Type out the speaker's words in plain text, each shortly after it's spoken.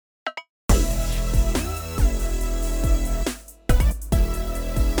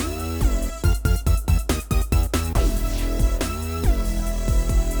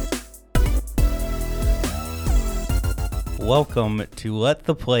welcome to Let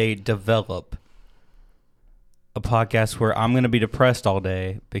the Play Develop, a podcast where I'm going to be depressed all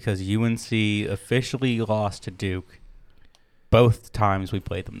day because UNC officially lost to Duke both times we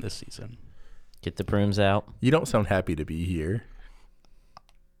played them this season. Get the brooms out. You don't sound happy to be here.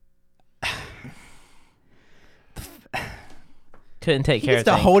 Couldn't take care of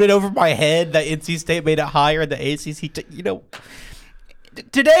to things. hold it over my head that NC State made it higher in the ACC.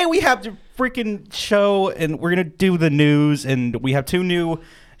 Today we have the freaking show, and we're going to do the news, and we have two new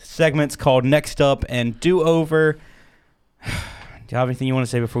segments called Next Up and Do Over. Do you have anything you want to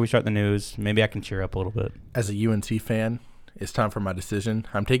say before we start the news? Maybe I can cheer up a little bit. As a UNC fan, it's time for my decision.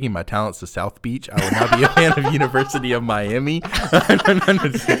 I'm taking my talents to South Beach. I will now be a fan of University of Miami. Not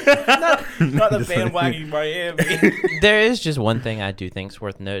the bandwagon Miami. There is just one thing I do think is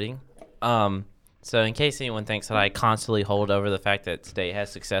worth noting. So in case anyone thinks that I constantly hold over the fact that State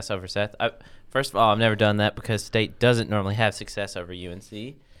has success over Seth, first of all, I've never done that because State doesn't normally have success over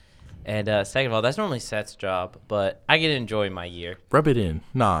UNC. And second of all, that's normally Seth's job, but I get to enjoy my year. Rub it in.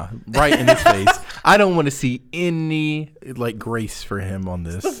 Nah, right in his face. I don't want to see any grace for him on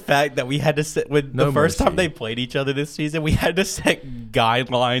this. The fact that we had to set the first time they played each other this season, we had to set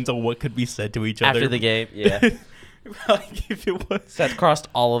guidelines on what could be said to each other After the game, yeah. If it was. Seth crossed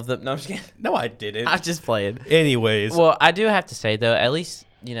all of them. No, I'm just kidding. No, I didn't. I just played. Anyways. Well, I do have to say, though, at least,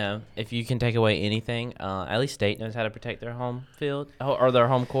 if you can take away anything, at least State knows how to protect their home field or their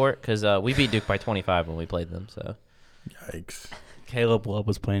home court because we beat Duke by 25 when we played them. So, yikes. Caleb Love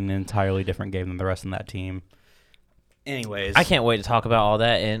was playing an entirely different game than the rest of that team. Anyways. I can't wait to talk about all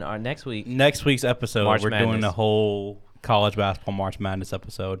that in our next week's episode. March we're Madness. doing a whole college basketball March Madness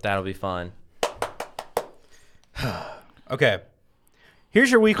episode. That'll be fun. Okay. Here's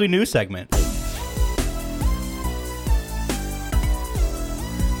your weekly news segment.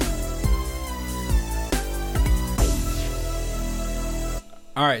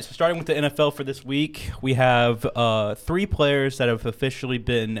 All right, so starting with the NFL for this week, we have 3 players that have officially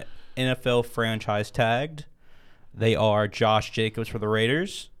been NFL franchise tagged. They are Josh Jacobs for the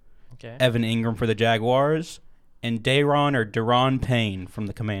Raiders, Okay. Evan Ingram for the Jaguars, and Daron Payne from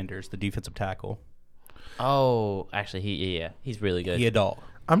the Commanders, the defensive tackle. Oh, actually, he's really good. He a dog.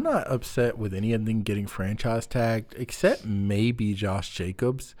 I'm not upset with any of them getting franchise tagged, except maybe Josh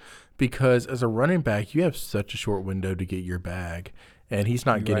Jacobs, because as a running back, you have such a short window to get your bag, and he's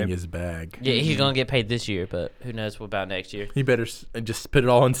not getting his bag. Yeah, he's going to get paid this year, but who knows what about next year. He better just put it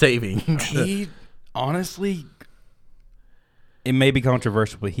all in savings. He, honestly, it may be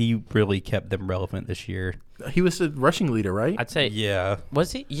controversial, but he really kept them relevant this year. He was the rushing leader, right? I'd say. Yeah.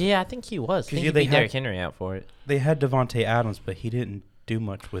 Was he? Yeah, I think he was. I think he they beat Derrick Henry out for it. They had Devontae Adams, but he didn't do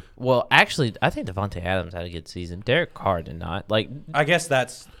much with. Well, actually, I think Devontae Adams had a good season. Derek Carr did not. I guess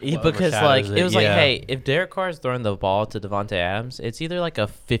that's because it was hey, if Derek Carr is throwing the ball to Devontae Adams, it's either like a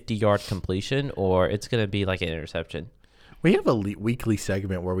 50-yard completion or it's gonna be like an interception. We have a weekly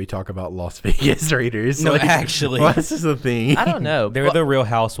segment where we talk about Las Vegas Raiders. No, actually. Well, this is the thing. I don't know. They're the real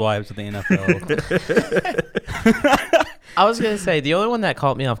housewives of the NFL. I was going to say, the only one that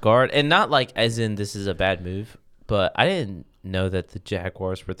caught me off guard, and not like as in this is a bad move, but I didn't know that the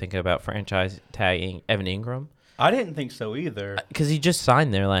Jaguars were thinking about franchise tagging Evan Ingram. I didn't think so either. Because he just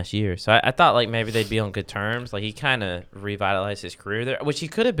signed there last year. So I thought like maybe they'd be on good terms. Like he kind of revitalized his career there, which he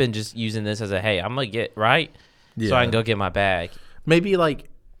could have been just using this as a, hey, I'm going to get right. Yeah. So I can go get my bag. Maybe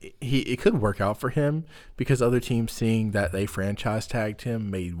it could work out for him because other teams seeing that they franchise tagged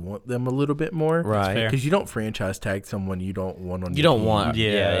him may want them a little bit more. Right. Because you don't franchise tag someone you don't want on You your don't team. want.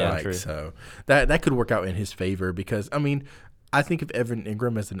 Yeah, Right. true. So that could work out in his favor because, I mean, I think of Evan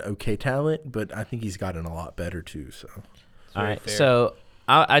Ingram as an okay talent, but I think he's gotten a lot better too. So. All right. Fair. So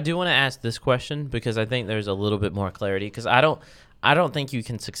I do want to ask this question because I think there's a little bit more clarity because I don't think you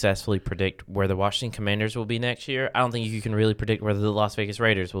can successfully predict where the Washington Commanders will be next year. I don't think you can really predict where the Las Vegas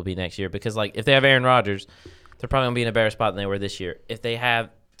Raiders will be next year because, like, if they have Aaron Rodgers, they're probably going to be in a better spot than they were this year. If they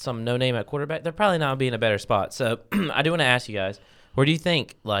have some no-name at quarterback, they're probably not going to be in a better spot. So I do want to ask you guys, where do you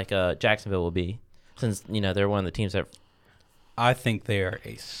think, Jacksonville will be since, they're one of the teams that – I think they are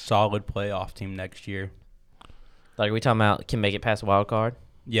a solid playoff team next year. Like, are we talking about can make it past the wild card?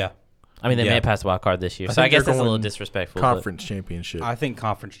 Yeah. I mean, they may pass the wild card this year, I so I guess they're that's a little going disrespectful. Conference championship. I think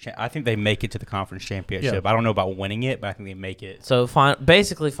I think they make it to the conference championship. I don't know about winning it, but I think they make it. So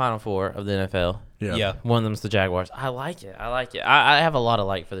basically Final Four of the NFL. Yeah. One of them's the Jaguars. I like it. I have a lot of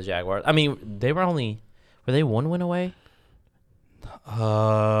like for the Jaguars. I mean, were they 1 win away?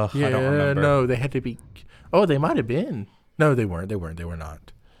 I don't remember. No, they had to be. Oh, they might have been. No, they weren't. They were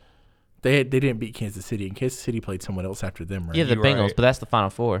not. They didn't beat Kansas City, and Kansas City played someone else after them, right? Yeah, the Bengals, but that's the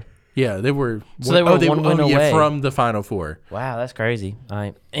Final Four. Yeah, they were. So they were one win away from the Final Four. Wow, that's crazy.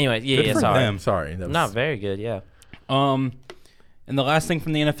 Anyway, Good yeah, for sorry. them. Sorry, that was Not very good. Yeah. And the last thing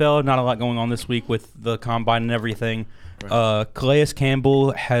from the NFL, not a lot going on this week with the combine and everything. Calais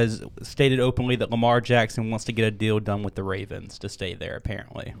Campbell has stated openly that Lamar Jackson wants to get a deal done with the Ravens to stay there,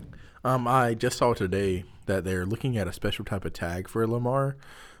 apparently. I just saw today that they're looking at a special type of tag for Lamar,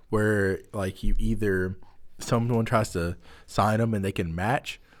 where like you either someone tries to sign him and they can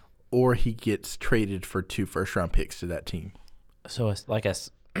match, or he gets traded for 2 first-round picks to that team. So it's like a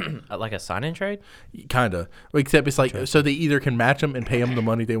like a sign-in trade. Kind of, except it's like so they either can match them and pay them the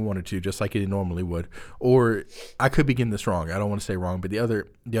money they wanted to, just like it normally would, or I could be getting this wrong. I don't want to say wrong, but the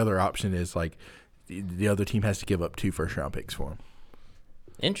other option is like the other team has to give up 2 first-round picks for him.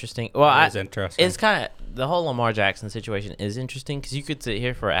 Interesting. Well, That is interesting. It's kind of the whole Lamar Jackson situation is interesting because you could sit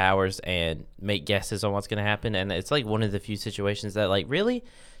here for hours and make guesses on what's going to happen, and it's like one of the few situations that, like, really,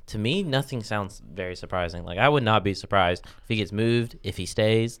 to me, nothing sounds very surprising. Like, I would not be surprised if he gets moved, if he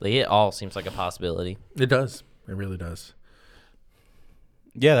stays. Like, it all seems like a possibility. It does. It really does.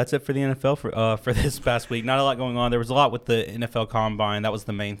 Yeah, that's it for the NFL for this past week. Not a lot going on. There was a lot with the NFL Combine. That was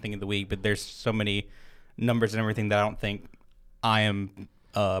the main thing of the week, but there's so many numbers and everything that I don't think I am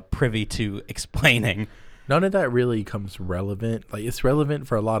privy to explaining. None of that really comes relevant. Like, it's relevant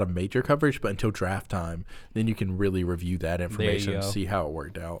for a lot of major coverage, but until draft time, then you can really review that information and see how it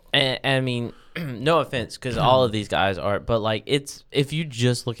worked out. And I mean, no offense, because all of these guys are, but like it's if you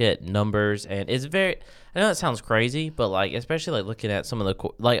just look at numbers, and it's very. I know it sounds crazy, but like especially like looking at some of the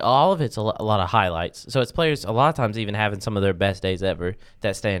like all of it's a lot of highlights. So it's players a lot of times even having some of their best days ever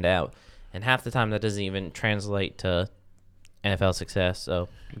that stand out, and half the time that doesn't even translate to NFL success. So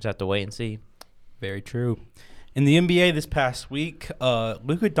we just have to wait and see. Very true. In the NBA this past week,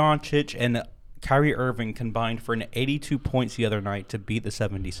 Luka Doncic and Kyrie Irving combined for an 82 points the other night to beat the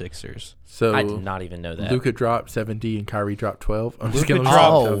 76ers. So I did not even know that. Luka dropped 70 and Kyrie dropped 12. I'm just Luka gonna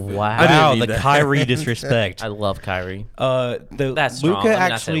dropped- Oh, wow. Wow, need the that. Kyrie disrespect. I love Kyrie. That's strong. Luka Let me not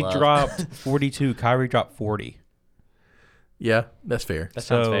say actually love. dropped 42. Kyrie dropped 40. Yeah, that's fair. That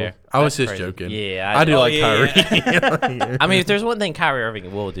sounds So, fair. I was That's just crazy. joking. Yeah, I do like yeah, Kyrie. I mean, if there's one thing Kyrie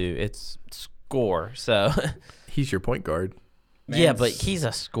Irving will do, it's score. So He's your point guard. yeah, Man's- but he's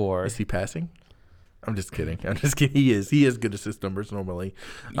a scorer. Is he passing? I'm just kidding. He is. He has good assist numbers normally.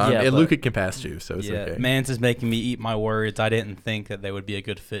 Yeah, and but- Luka can pass too, so it's Yeah, okay. Mans is making me eat my words. I didn't think that they would be a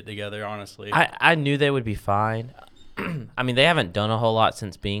good fit together, honestly. I knew they would be fine. I mean, they haven't done a whole lot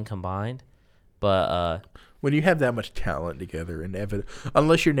since being combined, but When you have that much talent together, and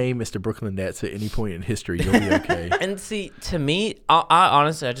unless your name is the Brooklyn Nets at any point in history, you'll be okay. and see, to me, I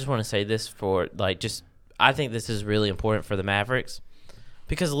honestly, I just want to say this for like just I think this is really important for the Mavericks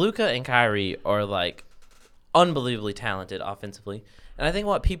because Luka and Kyrie are like unbelievably talented offensively, and I think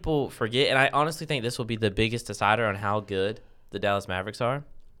what people forget, and I honestly think this will be the biggest decider on how good the Dallas Mavericks are.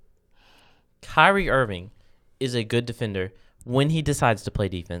 Kyrie Irving is a good defender when he decides to play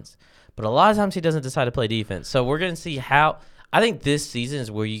defense. But a lot of times he doesn't decide to play defense. So we're going to see how – I think this season is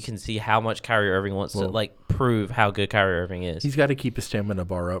where you can see how much Kyrie Irving wants to, like, prove how good Kyrie Irving is. He's got to keep his stamina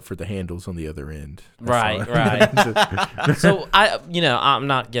bar up for the handles on the other end. Right. So, I'm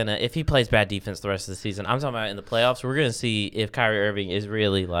not going to – if he plays bad defense the rest of the season, I'm talking about in the playoffs, we're going to see if Kyrie Irving is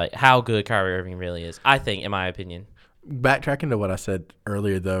really, like, how good Kyrie Irving really is, I think, in my opinion. Backtracking to what I said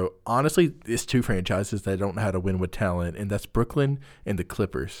earlier, though, honestly, it's 2 franchises that don't know how to win with talent, and that's Brooklyn and the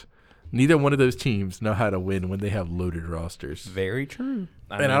Clippers. Neither one of those teams know how to win when they have loaded rosters. Very true.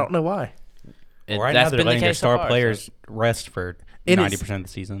 I don't know why. Right now, they're letting their star players rest for And 90% of the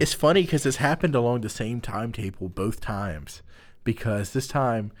season. It's funny because it's happened along the same timetable both times. Because this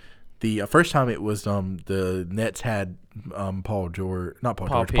time, the first time it was the Nets had Paul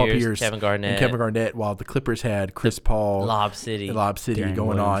Pierce, Kevin Garnett, while the Clippers had Chris Paul, Lob City Darren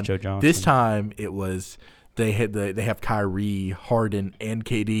going Williams, on. Joe Johnson. This time it was they have Kyrie, Harden, and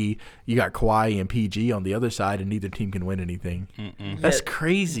KD. You got Kawhi and PG on the other side, and neither team can win anything. That's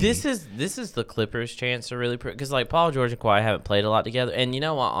crazy. This is the Clippers' chance to really because like Paul George and Kawhi haven't played a lot together, and you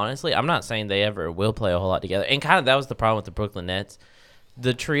know what? Honestly, I'm not saying they ever will play a whole lot together. And kind of that was the problem with the Brooklyn Nets.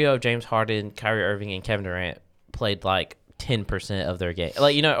 The trio of James Harden, Kyrie Irving, and Kevin Durant played like 10% of their game.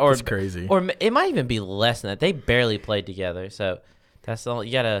 Like or That's crazy. Or it might even be less than that. They barely played together. So that's all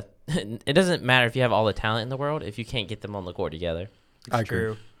you gotta. It doesn't matter if you have all the talent in the world if you can't get them on the court together. I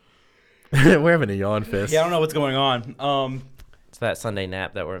True. agree. We're having a yawn fest. Yeah, I don't know what's going on. It's that Sunday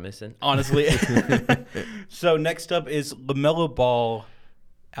nap that we're missing. Honestly. So next up is LaMelo Ball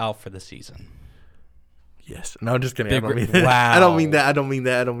out for the season. Yes. No, I'm just kidding. Big I don't mean re- that. Wow. I don't mean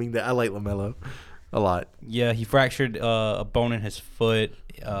that. I like LaMelo. a lot. Yeah, he fractured a bone in his foot.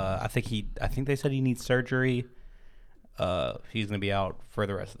 I think they said he needs surgery. He's going to be out for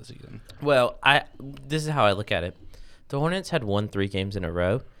the rest of the season. Well, this is how I look at it. The Hornets had won 3 games in a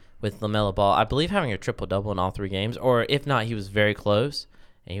row with LaMelo Ball, I believe, having a triple-double in all 3 games. Or if not, he was very close.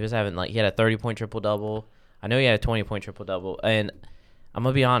 And he was having, he had a 30-point triple-double. I know he had a 20-point triple-double. And I'm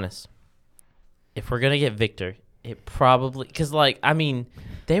going to be honest. If we're going to get Victor, it probably – because,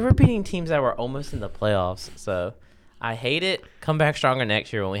 they were beating teams that were almost in the playoffs. So I hate it. Come back stronger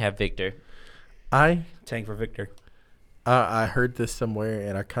next year when we have Victor. Tank for Victor. I heard this somewhere,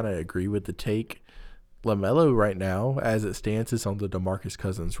 and I kind of agree with the take. LaMelo right now, as it stands, is on the DeMarcus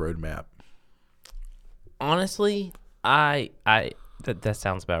Cousins roadmap. Honestly, that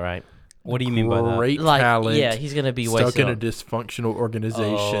sounds about right. What do you mean by that? Great talent. Yeah, he's going to be stuck in a dysfunctional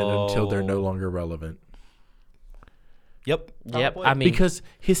organization until they're no longer relevant. Yep. Probably. Because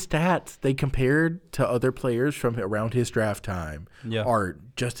his stats, they compared to other players from around his draft time, are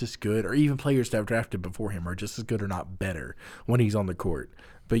just as good, or even players that have drafted before him are just as good or not better when he's on the court.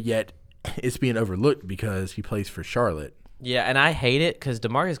 But yet, it's being overlooked because he plays for Charlotte. Yeah, and I hate it because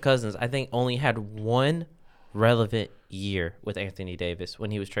DeMarcus Cousins, I think, only had 1 relevant year with Anthony Davis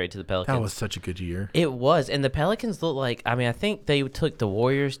when he was traded to the Pelicans. That was such a good year. It was, and the Pelicans looked like, I think they took the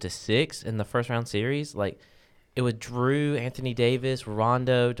Warriors to 6 in the first-round series. It was Drew, Anthony Davis,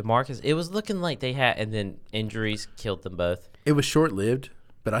 Rondo, DeMarcus. It was looking like they had, and then injuries killed them both. It was short-lived,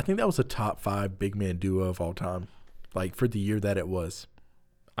 but I think that was a top 5 big man duo of all time, for the year that it was.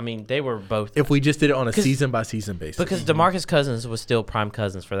 They were both. If we just did it on a season-by-season basis. Because DeMarcus Cousins was still prime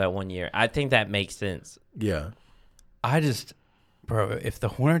Cousins for that 1 year. I think that makes sense. Yeah. If the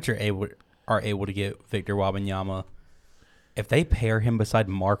Hornets are able to get Victor Wembanyama, if they pair him beside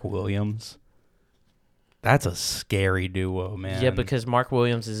Mark Williams, that's a scary duo, man. Yeah, because Mark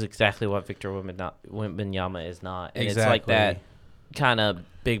Williams is exactly what Victor Wembanyama is not. And exactly. It's like that kind of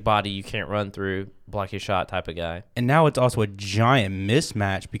big body you can't run through, block your shot type of guy. And now it's also a giant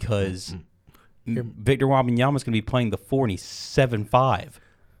mismatch because Victor Wembanyama is going to be playing the 4 and he's 7'5".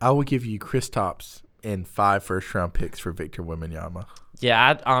 I will give you Kristaps and 5 first-round picks for Victor Wembanyama.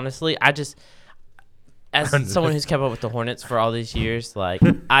 Yeah, honestly, as someone who's kept up with the Hornets for all these years,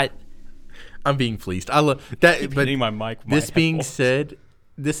 I'm being fleeced. I love that. But my mic. This being said,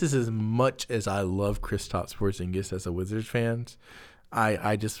 this is as much as I love Kristaps Porzingis as a Wizards fan.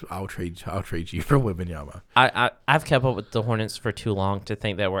 I'll trade you for Wembanyama. I've kept up with the Hornets for too long to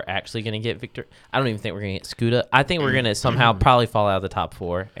think that we're actually going to get Victor. I don't even think we're going to get Scuda. I think we're going to somehow probably fall out of the top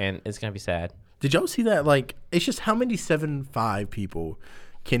 4, and it's going to be sad. Did y'all see that? It's just how many 7'5" people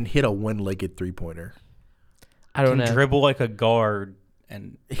can hit a one-legged three-pointer? I don't know. Dribble like a guard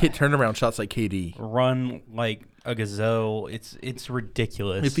and hit turnaround shots like KD. Run like a gazelle. It's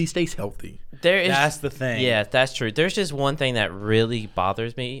ridiculous. If he stays healthy. That's the thing. Yeah, that's true. There's just one thing that really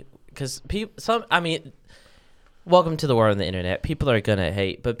bothers me because welcome to the world of the internet. People are gonna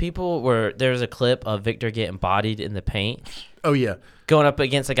hate, but there's a clip of Victor getting bodied in the paint. Oh yeah, going up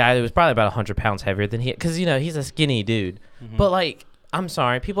against a guy who was probably about 100 pounds heavier than he, because he's a skinny dude. Mm-hmm. But I'm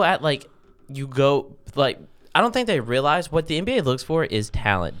sorry, people act like you go I don't think they realize what the NBA looks for is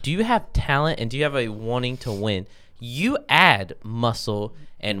talent. Do you have talent and do you have a wanting to win? You add muscle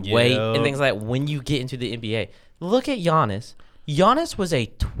and weight and things like that when you get into the NBA. Look at Giannis. Giannis was a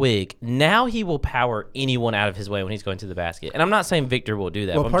twig. Now he will power anyone out of his way when he's going to the basket. And I'm not saying Victor will do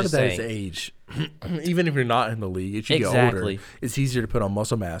that. Well, but part of that is age. Even if you're not in the league, as you get older, it's easier to put on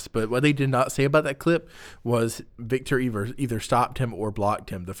muscle mass. But what they did not say about that clip was Victor either stopped him or blocked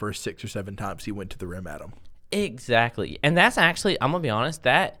him the first 6 or 7 times he went to the rim at him. Exactly. And that's actually, I'm going to be honest,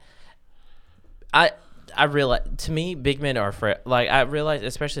 that I realize, to me, big men are afraid. I realize,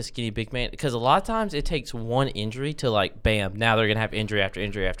 especially skinny big man, because a lot of times it takes one injury to bam, now they're gonna have injury after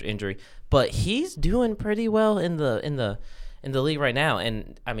injury after injury. But he's doing pretty well in the league right now,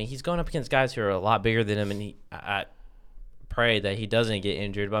 and he's going up against guys who are a lot bigger than him, and I pray that he doesn't get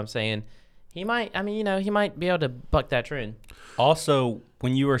injured. But I'm saying he might. He might be able to buck that trend. Also,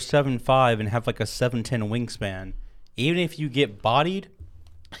 when you are 7'5" and have a 7'10" wingspan, even if you get bodied.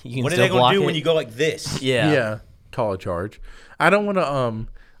 What are they going to do when you go like this? Yeah. Call a charge. I don't want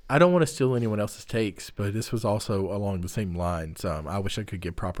to steal anyone else's takes, but this was also along the same lines. I wish I could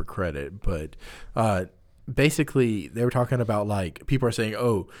get proper credit, but basically they were talking about people are saying,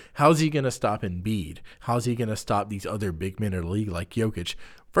 "Oh, how's he going to stop Embiid? How's he going to stop these other big men in the league like Jokic?"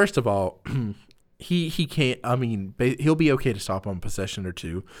 First of all, He can't. He'll be okay to stop on possession or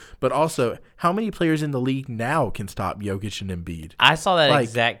two, but also, how many players in the league now can stop Jokic and Embiid? I saw that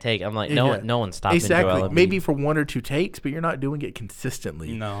exact take. I'm no one's stopping Joel Embiid. Maybe for 1 or 2 takes, but you're not doing it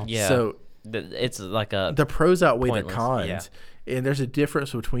consistently. No. Yeah. So It's like a the pros outweigh pointless, the cons, and there's a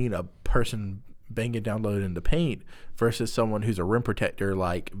difference between a person banging down low in the paint versus someone who's a rim protector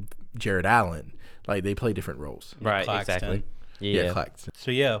like Jared Allen. Like they play different roles. right, Claxton. exactly. Yeah. Claxton.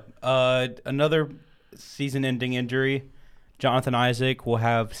 So another season-ending injury. Jonathan Isaac will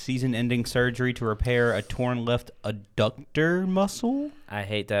have season-ending surgery to repair a torn left adductor muscle. I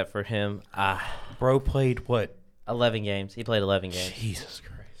hate that for him. Bro played what? 11 games. He played 11 games. Jesus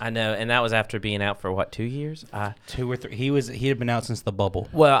Christ. I know, and that was after being out for what, 2 years? 2 or 3. He had been out since the bubble.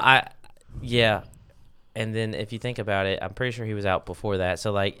 Well, yeah. And then if you think about it, I'm pretty sure he was out before that.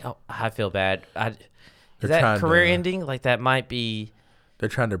 So like, I feel bad. Is that career ending? Like that might be. They're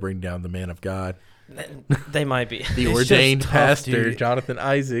trying to bring down the man of God. They might be. The ordained tough, pastor, dude. Jonathan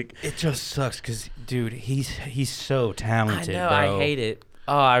Isaac. It just sucks because, dude, he's so talented. I know. Bro. I hate it.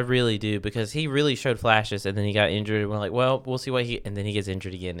 Oh, I really do, because he really showed flashes, and then he got injured. And we're like, well, we'll see what and then he gets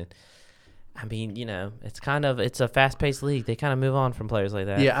injured again. And I mean, it's a fast-paced league. They kind of move on from players like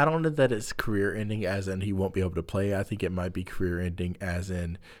that. Yeah, I don't know that it's career-ending as in he won't be able to play. I think it might be career-ending as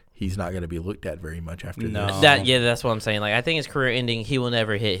in he's not going to be looked at very much after this. That's what I'm saying. Like, I think his career-ending, he will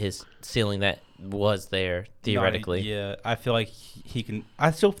never hit his ceiling that was there theoretically. Yeah, I feel like he can.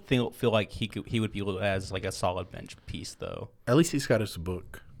 I still feel like he would be as like a solid bench piece though. At least he's got his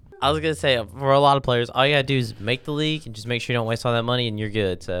book. I was gonna say, for a lot of players, all you gotta do is make the league and just make sure you don't waste all that money, and you're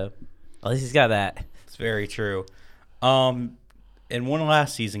good. So at least he's got that. It's very true. And one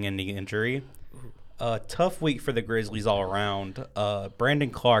last season-ending injury. Tough week for the Grizzlies all around.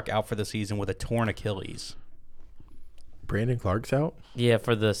 Brandon Clark out for the season with a torn Achilles. Brandon Clark's out? Yeah,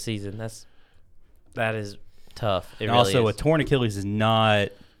 for the season. That is tough. It And really also, is. a torn Achilles is not.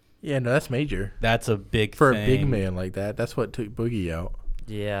 Yeah, no, that's major. That's a big for thing. a big man like that. That's what took Boogie out.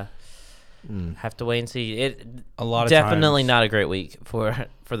 Yeah. Have to wait and see. It a lot of definitely times, not a great week for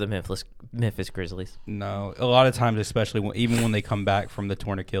the Memphis Grizzlies. No, a lot of times, especially even when they come back from the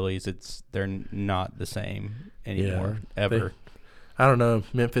torn Achilles, they're not the same anymore ever. I don't know.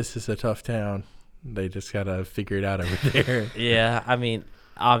 Memphis is a tough town. They just gotta figure it out over there. Yeah, I mean,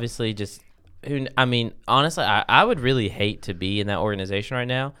 obviously, honestly, I would really hate to be in that organization right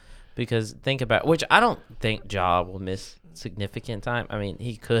now, because think about, which I don't think Ja will miss significant time. I mean,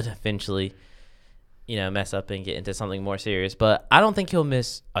 he could eventually, mess up and get into something more serious, but I don't think he'll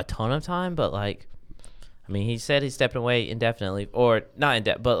miss a ton of time. But like, I mean, he said he's stepping away indefinitely, or not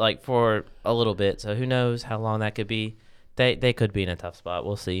but like for a little bit. So who knows how long that could be? They could be in a tough spot.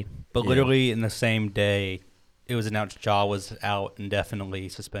 We'll see. But literally in the same day, it was announced Ja was out indefinitely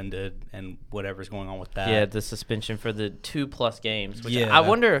suspended and whatever's going on with that. Yeah, the suspension for the 2+ games. Which Yeah. I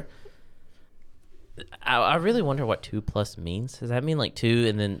wonder. I really wonder what 2+ means. Does that mean like 2,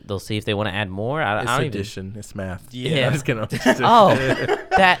 and then they'll see if they want to add more? I It's don't addition. It's math. Yeah. I was gonna. Oh,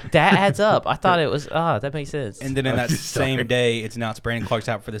 that adds up. I thought it was. That makes sense. And then in that Sorry. same day, it's announced Brandon Clark's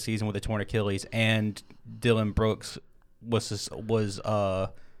out for the season with a torn Achilles, and Dylan Brooks was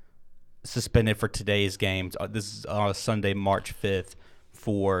suspended for today's games. This is on Sunday, March 5th,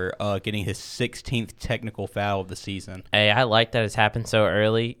 for getting his 16th technical foul of the season. Hey, I like that it's happened so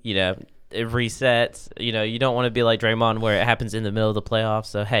early. It resets. You don't want to be like Draymond where it happens in the middle of the playoffs.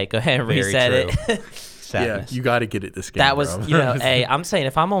 So hey, go ahead and Very reset true. it. Sadness. Yeah, you got to get it this game. That was, bro. hey, I'm saying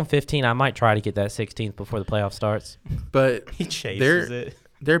if I'm on 15, I might try to get that 16th before the playoff starts. But He chases it.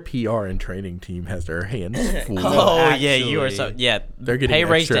 their PR and training team has their hands full. Oh, actually, yeah, you are so, yeah. They're getting pay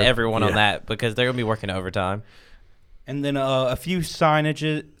raise to extra- everyone on yeah. that, because they're going to be working overtime. And then a few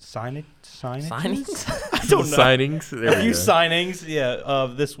signages. Signings? I don't know. Signings. There A we few go.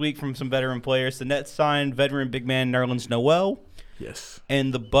 signings, this week from some veteran players. The Nets signed veteran big man Nerlens Noel, Yes.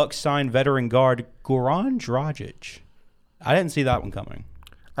 and the Bucks signed veteran guard Goran Dragic. I didn't see that one coming.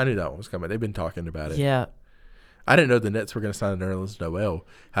 I knew that one was coming. They've been talking about it. Yeah. I didn't know the Nets were going to sign Nerlens Noel.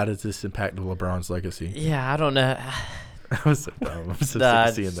 How does this impact LeBron's legacy? Yeah, I don't know. I was so dumb. I'm so sick Nah,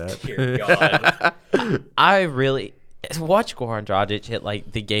 of seeing that. Dear God. I really watch Goran Dragic hit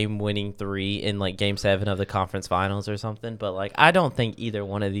like the game-winning 3 in like Game 7 of the conference finals or something, but like I don't think either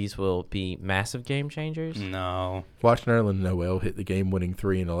one of these will be massive game changers. No. Watch Nerlens Noel hit the game-winning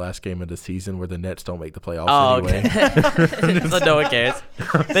 3 in the last game of the season where the Nets don't make the playoffs Oh, anyway. okay. So no one cares.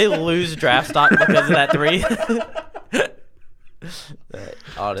 They lose draft stock because of that 3.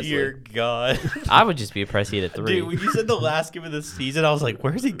 Honestly, Dear God. I would just be impressed he hit a 3. Dude, when you said the last game of the season, I was like,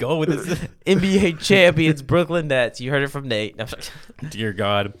 where's he going with this? NBA champions, Brooklyn Nets. You heard it from Nate. No, Dear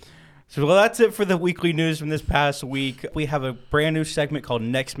God. So, well, that's it for the weekly news from this past week. We have a brand new segment called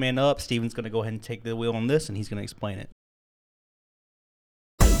Next Man Up. Steven's going to go ahead and take the wheel on this, and he's going to explain it.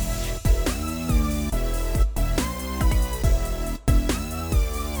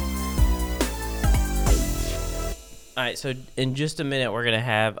 All right, so in just a minute, we're going to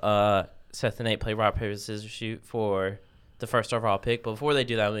have Seth and Nate play rock, paper, scissors, shoot for the first overall pick. But before they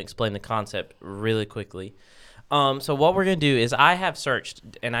do that, I'm going to explain the concept really quickly. So what we're going to do is I have searched,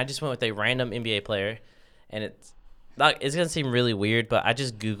 and I just went with a random NBA player, and it's going to seem really weird, but I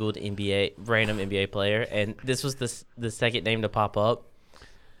just Googled random NBA player, and this was the second name to pop up.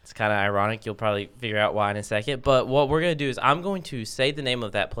 It's kind of ironic. You'll probably figure out why in a second. But what we're going to do is I'm going to say the name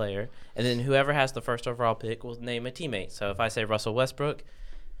of that player, and then whoever has the first overall pick will name a teammate. So if I say Russell Westbrook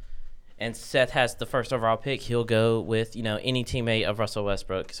and Seth has the first overall pick, he'll go with, any teammate of Russell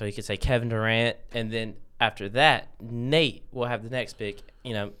Westbrook. So he could say Kevin Durant, and then after that, Nate will have the next pick,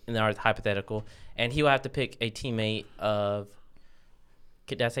 in our hypothetical, and he will have to pick a teammate of –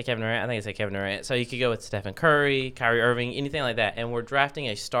 did I say Kevin Durant? I think I said Kevin Durant. So you could go with Stephen Curry, Kyrie Irving, anything like that. And we're drafting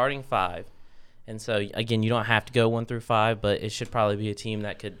a starting 5. And so, again, you don't have to go 1 through 5, but it should probably be a team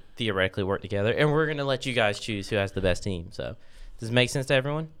that could theoretically work together. And we're going to let you guys choose who has the best team. So does it make sense to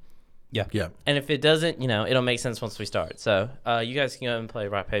everyone? Yeah. And if it doesn't, it'll make sense once we start. So you guys can go and play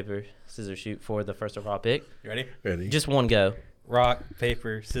rock, paper, scissors, shoot for the first overall pick. You ready? Ready. Just one go. Rock,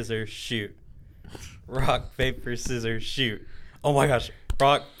 paper, scissors, shoot. Rock, paper, scissors, shoot. Oh, my gosh.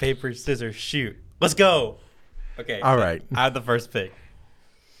 Rock, paper, scissors, shoot. Let's go. Okay. All right. I have the first pick.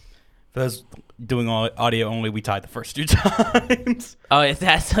 For those doing audio only, we tied the first 2 times. Oh, yeah,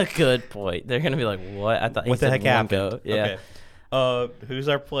 that's a good point. They're going to be like, what? I thought What the heck happened? Go. Yeah. Okay. Who's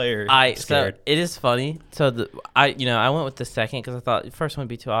our player? So it is funny. So I went with the second because I thought the first one would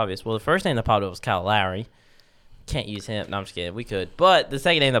be too obvious. Well, the first name that popped up was Kyle Lowry. Can't use him. No, I'm just kidding. We could. But the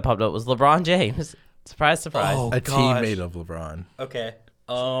second name that popped up was LeBron James. Surprise, surprise. Oh, a gosh. teammate of LeBron. Okay.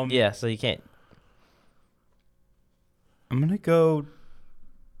 Yeah, so you can't. I'm going to go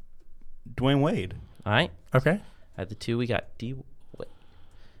Dwayne Wade. All right. Okay. At the 2, we got D. All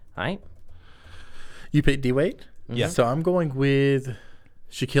right. You picked D-Wade? Yeah. So I'm going with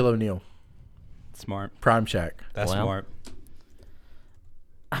Shaquille O'Neal. Smart. Prime Shaq. That's Well, smart.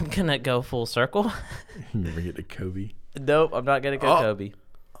 I'm going to go full circle. You bring it to Kobe. Nope, I'm not going to go Kobe.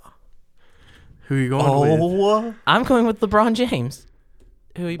 Who are you going with? I'm going with LeBron James.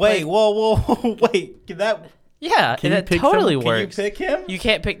 Wait, whoa. Wait. Can that... Yeah, Can and you it pick totally someone? works. Can you pick him? You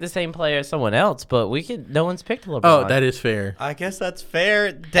can't pick the same player as someone else, but no one's picked LeBron. Oh, that is fair. I guess that's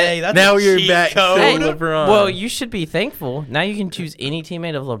fair. Day. That's Now a you're cheat back code. to Hey, LeBron. well, you should be thankful. Now you can choose any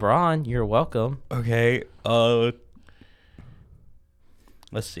teammate of LeBron. You're welcome. Okay.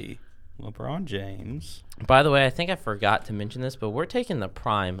 Let's see. LeBron James. By the way, I think I forgot to mention this, but we're taking the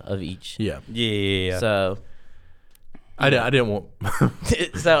prime of each. Yeah. Yeah. So, I didn't want.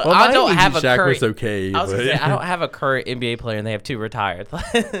 so Well, I don't have a Shaq current. was okay. I was gonna but- say I don't have a current NBA player, and they have 2 retired.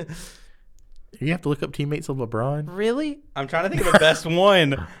 You have to look up teammates of LeBron. Really? I'm trying to think of the best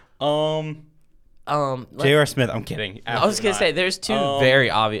one. Like, J.R. Smith. I'm kidding. I was gonna say there's 2 very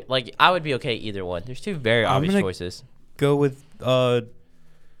obvious. Like I would be okay either one. There's 2 very obvious gonna- choices. Go with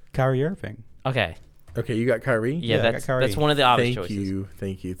Kyrie Irving. Okay. Okay, you got Kyrie? Yeah, I got that's Kyrie. one of the obvious Thank choices. you.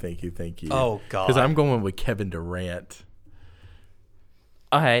 Thank you. Oh, God. Because I'm going with Kevin Durant.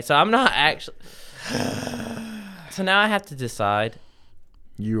 Okay, so I'm not actually. So now I have to decide.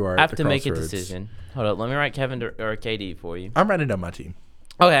 You are I have at to the make a crossroads. decision. Hold up, let me write Kevin or KD for you. I'm writing down my team.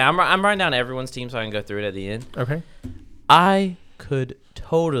 Okay, I'm writing down everyone's team so I can go through it at the end. Okay. I could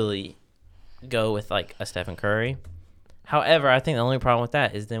totally go with like a Stephen Curry. However, I think the only problem with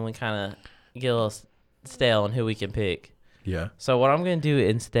that is then we kind of get a little stale on who we can pick. Yeah. So what I'm going to do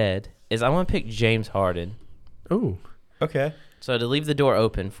instead is I'm going to pick James Harden. Oh. Okay. So to leave the door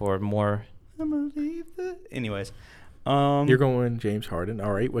open for more. I'm gonna leave the. Anyways, You're going James Harden.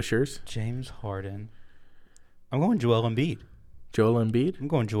 All right. What's yours? James Harden. I'm going Joel Embiid. Joel Embiid. I'm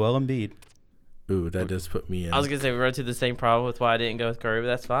going Joel Embiid. Ooh, that does put me in. I was going to say we run through the same problem with why I didn't go with Curry, but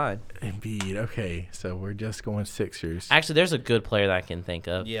that's fine. Embiid. Okay, so we're just going Sixers. Actually, there's a good player that I can think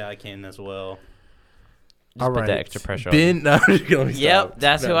of. Yeah, I can as well. Just All put right. that extra pressure on you. Ben. No, I'm just gonna Yep, stop.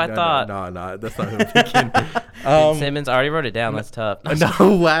 that's who I thought. No, that's not who I'm picking. Ben Simmons already wrote it down. That's tough.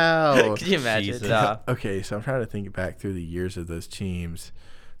 No, wow. Could you imagine? Jesus. Nah. Okay, so I'm trying to think back through the years of those teams.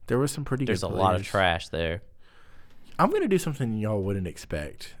 There was some pretty There's good a lot of players. trash there. I'm going to do something y'all wouldn't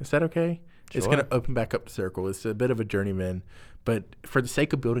expect. Is that okay? It's Sure. going to open back up the circle. It's a bit of a journeyman. But for the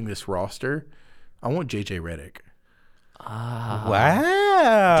sake of building this roster, I want J.J. Redick.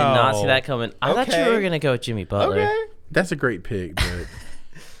 Wow. Did not see that coming. I thought you Okay. were going to go with Jimmy Butler. Okay. That's a great pick, but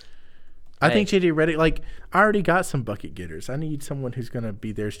I think Hey. J.J. Redick, like, I already got some bucket getters. I need someone who's going to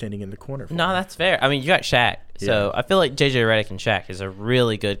be there standing in the corner for No, me. that's fair. I mean, you got Shaq. So Yeah. I feel like JJ Redick and Shaq is a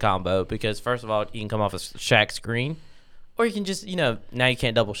really good combo because, first of all, you can come off a Shaq screen Or you can just, now you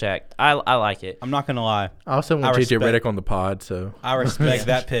can't double Shaq. I like it. I'm not gonna lie. I also want JJ Redick on the pod, so I respect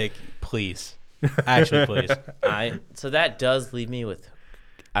that pick. Please, actually, please. So that does leave me with,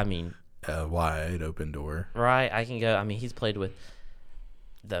 a wide open door. right? I can go. He's played with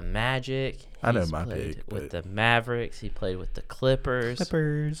the Magic. I know He's my played pick, with but- the Mavericks. He played with the Clippers.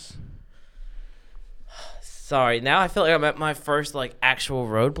 Sorry, now I feel like I'm at my first actual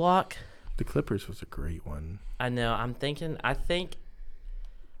roadblock. The Clippers was a great one. I know. I think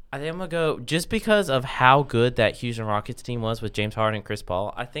I'm gonna go just because of how good that Houston Rockets team was with James Harden and Chris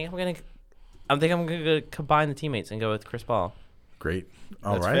Paul. I think I'm gonna go combine the teammates and go with Chris Paul. Great.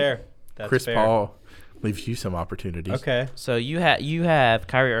 All right. That's fair. That's Chris fair. Paul leaves you some opportunities. Okay. So you have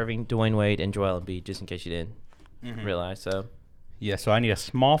Kyrie Irving, Dwayne Wade, and Joel Embiid, just in case you didn't realize. So Yeah. So I need a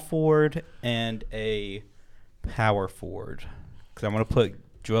small forward and a power forward because I'm gonna put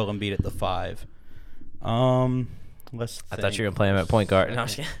Joel Embiid at the 5. Let's. I thought you were gonna play him at point guard. No, I'm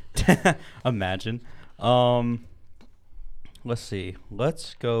just kidding. Imagine. Let's see.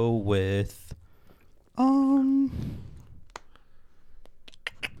 Let's go with.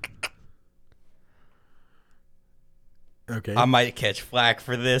 Okay. I might catch flack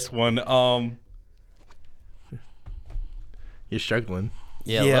for this one. You're struggling.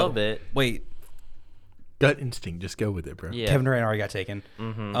 Yeah, a little bit. Wait, Gut instinct. Just go with it, bro. Yeah. Kevin Durant already got taken.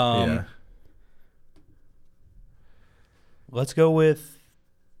 Mm-hmm. Yeah. Let's go with.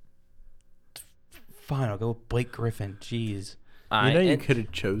 Fine, I'll go with Blake Griffin. Jeez. You could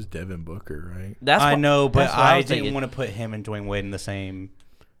have chose Devin Booker, right? I know, but that's why I was didn't thinking. want to put him and Dwayne Wade in the same.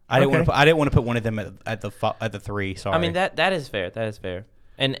 I didn't want to put one of them at the 3. Sorry. That is fair. That is fair.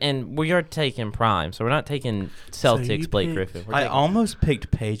 And we are taking prime, so we're not taking Celtics you Blake picked- Griffin. We're I taking- almost picked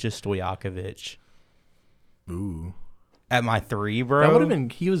Peja Stojakovic Ooh. at my 3, bro. That would have been.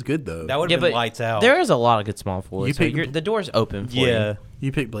 He was good though. That would Yeah, have been but lights out. There is a lot of good small forwards. You So picked- the door's open for you. Yeah.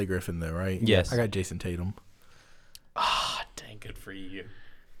 You picked Blake Griffin though, right? Yes. I got Jason Tatum. Ah, dang, good for you.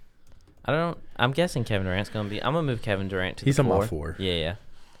 I'm guessing Kevin Durant's gonna be. I'm gonna move Kevin Durant to. He's the on my 4. 4. Yeah.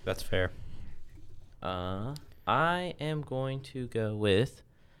 That's fair. I am going to go with.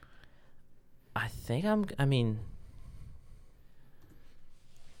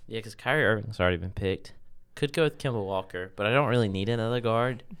 Yeah, because Kyrie Irving's already been picked. Could go with Kemba Walker, but I don't really need another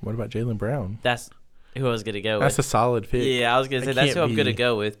guard. What about Jaylen Brown? That's who I was gonna go That's with. a solid pick. Yeah, I was gonna say That that's who can't I'm gonna be-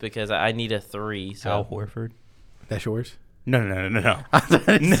 go with because I need a 3. So Al Horford. That's yours. No. No.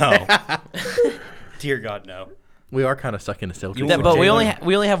 Dear God, no. We are kind of stuck in the Celtics. You That- went but with we Jaylen.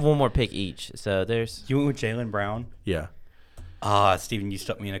 only have one more pick each. So there's You went with Jaylen Brown. Yeah. Steven, you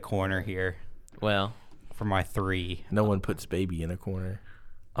stuck me in a corner here well. for my 3. No one puts baby in a corner.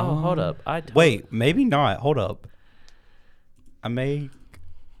 Oh, hold up. Wait, maybe not. Hold up. I may.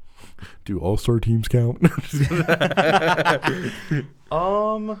 Do all-star teams count?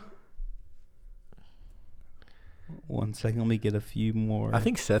 One second, let me get a few more. I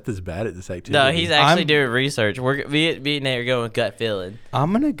think Seth is bad at this activity. No, he's actually I'm- doing research. Me and Nate are going with gut feeling.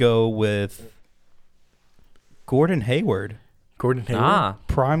 I'm gonna go with Gordon Hayward. Gordon Hayward. Ah,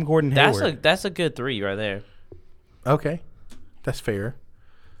 Prime Gordon Hayward. that's a good 3 right there. Okay, that's fair.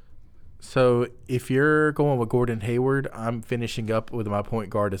 So if you're going with Gordon Hayward, I'm finishing up with my point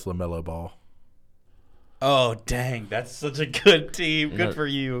guard as LaMelo Ball. Oh dang, that's such a good team. Good No, for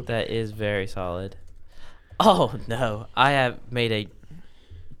you. That is very solid. Oh no, I have made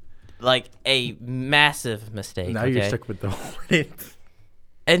a massive mistake. Now okay? you're stuck with the Hornets.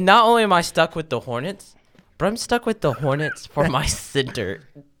 And not only am I stuck with the Hornets, but I'm stuck with the Hornets for my center.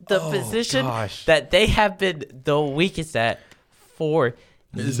 The position gosh. that they have been the weakest at for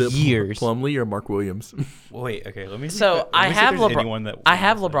Is it years. Plumlee or Mark Williams? Wait, okay, let me. See So let I me see if have there's LeBron. anyone that I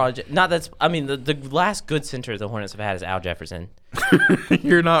have LeBron. Not that's. I mean, the last good center the Hornets have had is Al Jefferson.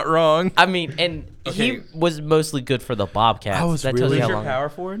 You're not wrong. I mean, and he Okay. was mostly good for the Bobcats. I was that really- tells you Who's how your long. power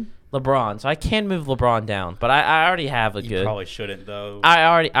forward? LeBron. So I can move LeBron down, but I already have a You good. probably shouldn't though. I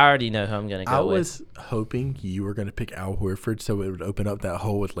already know who I'm gonna go I with. was hoping you were going to pick Al Horford so it would open up that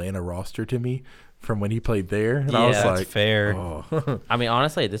whole Atlanta roster to me from when he played there. And I was Yeah. That's like, fair. oh. I mean,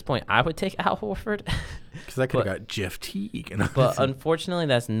 honestly, at this point, I would take Al Horford, Because I could But- have got Jeff Teague. And I but was- unfortunately,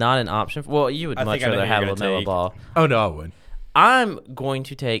 that's not an option. Well, you would I much think I know rather who have you're gonna LaMelo take. Ball. oh, no, I would. I'm going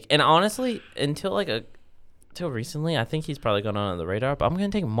to take, and honestly, until recently, I think he's probably gone under the radar. But I'm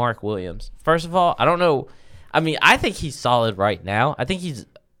going to take Mark Williams. First of all, I don't know. I mean, I think he's solid right now. I think he's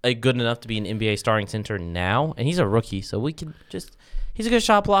good enough to be an NBA starting center now, and he's a rookie, so we can just He's a good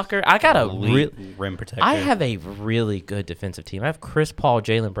shot blocker. I got Elite rim protector. I have a really good defensive team. I have Chris Paul,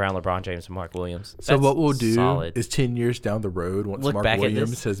 Jaylen Brown, LeBron James, and Mark Williams. So That's what we'll do solid. is 10 years down the road, once Look Mark back at Williams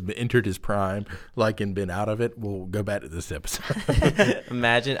this. has entered his prime, and been out of it, we'll go back to this episode.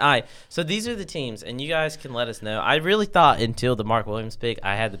 Imagine. All right. So these are the teams, and you guys can let us know. I really thought until the Mark Williams pick,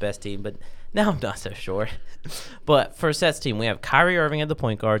 I had the best team, but now I'm not so sure. But for Seth's team, we have Kyrie Irving at the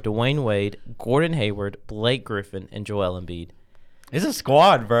point guard, Dwayne Wade, Gordon Hayward, Blake Griffin, and Joel Embiid. It's a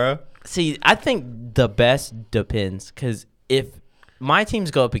squad, bro. See, I think the best depends, because if my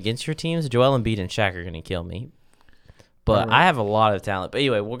teams go up against your teams, Joel Embiid and Shaq are going to kill me. But I have a lot of talent. But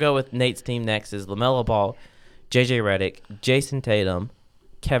anyway, we'll go with Nate's team next is LaMelo Ball, JJ Redick, Jason Tatum,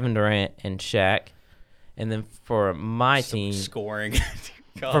 Kevin Durant, and Shaq. And then for my team, scoring.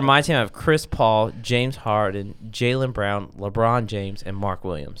 for my team, I have Chris Paul, James Harden, Jaylen Brown, LeBron James, and Mark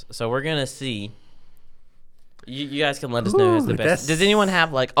Williams. So we're going to see. You guys can let us know who's the best. Does anyone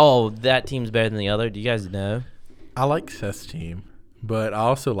have that team's better than the other? Do you guys know? I like Seth's team, but I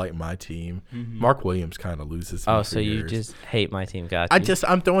also like my team. Mm-hmm. Mark Williams kind of loses. Oh, so you just hate my team, got you.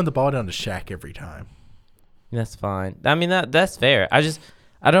 I'm throwing the ball down to Shaq every time. That's fine. I mean that's fair. I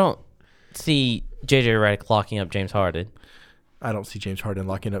don't see JJ Redick locking up James Harden. I don't see James Harden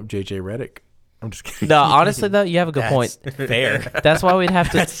locking up JJ Redick. I'm just kidding. No, honestly though, you have a good point. Fair. That's why we'd have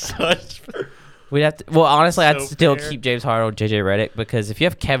to. That's such. We'd have to. Well, honestly, I'd So still fair. keep James Harden or JJ Redick because if you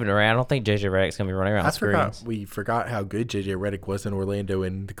have Kevin Durant, I don't think JJ Redick's gonna be running around screens. We forgot how good JJ Redick was in Orlando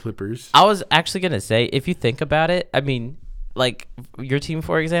and the Clippers. I was actually gonna say, if you think about it, I mean, like your team,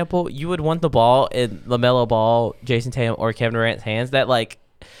 for example, you would want the ball in LaMelo Ball, Jason Tatum, or Kevin Durant's hands. That like,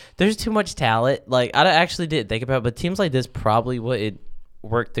 there's too much talent. Like I actually didn't think about it, but teams like this probably wouldn't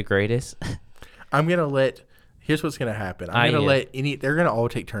work the greatest. Here's what's gonna happen. They're gonna all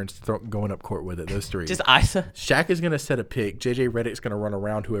take turns going up court with it. Those three. Just Isa. Shaq is gonna set a pick. JJ Redick's gonna run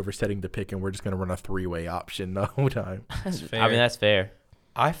around whoever's setting the pick, and we're just gonna run a 3-way option the whole time. That's fair. I mean, that's fair.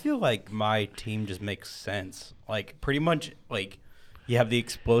 I feel like my team just makes sense. Like pretty much, like you have the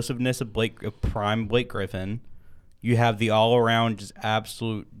explosiveness of prime Blake Griffin. You have the all-around just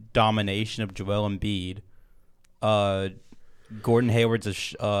absolute domination of Joel Embiid. Gordon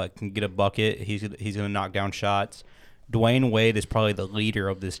Hayward's can get a bucket. He's going to knock down shots. Dwayne Wade is probably the leader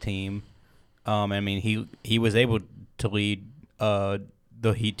of this team. I mean, he was able to lead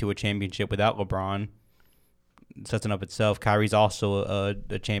the Heat to a championship without LeBron. Sets it up itself. Kyrie's also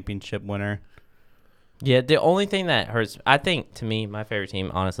a championship winner. Yeah, the only thing that hurts, I think, to me, my favorite team,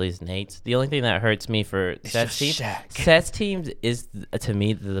 honestly, is Nate's. The only thing that hurts me for Seth's team, Seth's team is, to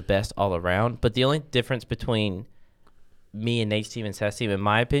me, the best all around. But the only difference between me and Nate's team and Seth's team, in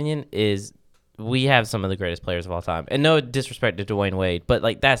my opinion, is we have some of the greatest players of all time. And no disrespect to Dwayne Wade, but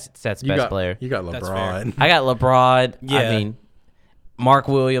like that's Seth's best player. You got LeBron. I got LeBron. Yeah. I mean, Mark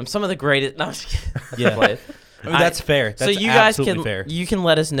Williams, some of the greatest. No, I'm just kidding. Yeah. I mean, that's fair. That's so you guys fair. You can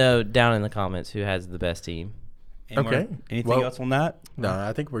let us know down in the comments who has the best team. Okay. Anything else on that? No,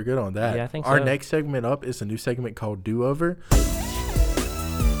 I think we're good on that. Yeah, I think Our so. next segment up is a new segment called Do Over.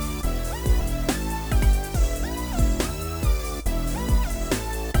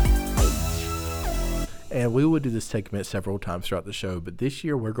 And we will do this segment several times throughout the show, but this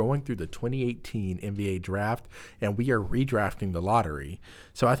year we're going through the 2018 NBA draft, and we are redrafting the lottery.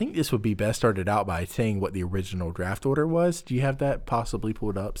 So I think this would be best started out by saying what the original draft order was. Do you have that possibly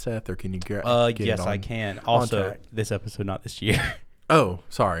pulled up, Seth, or can you get yes, I can. Also, this episode, not this year. Oh,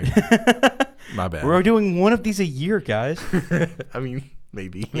 sorry. My bad. We're doing one of these a year, guys. I mean,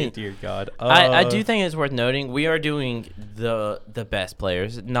 maybe. Dear God. I do think it's worth noting we are doing the best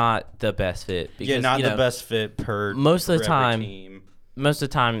players, not the best fit. Because, not the best fit per most of the for time. every team. Most of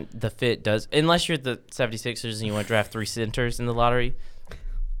the time, the fit does, unless you're the 76ers and you want to draft 3 centers in the lottery.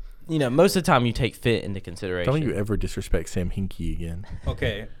 Most of the time you take fit into consideration. Don't you ever disrespect Sam Hinkie again.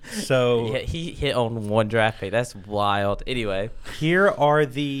 Okay, so yeah, he hit on one draft pick. That's wild. Anyway, here are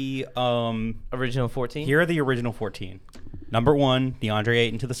the original 14. Here are the original 14. Number 1, DeAndre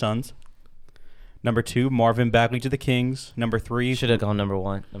Ayton to the Suns. Number 2, Marvin Bagley to the Kings. Number 3, should have gone number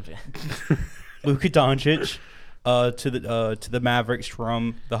 1. Luka Doncic to the Mavericks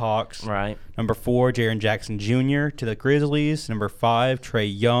from the Hawks. Right. Number 4, Jaren Jackson Jr. to the Grizzlies. Number 5, Trae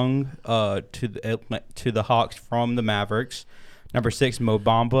Young to the Hawks from the Mavericks. Number 6, Mo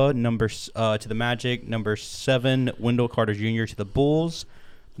Bamba to the Magic. Number 7, Wendell Carter Jr. to the Bulls.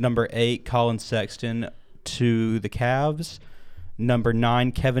 Number 8, Colin Sexton to the Cavs. Number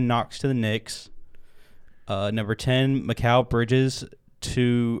 9, Kevin Knox to the Knicks. Number 10, Mikal Bridges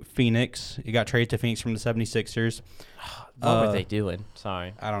to Phoenix. He got traded to Phoenix from the 76ers. What were they doing?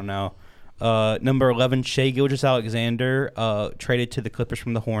 Sorry. I don't know. Number 11, Shai Gilgeous-Alexander, traded to the Clippers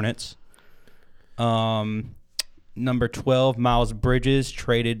from the Hornets. Number 12, Miles Bridges,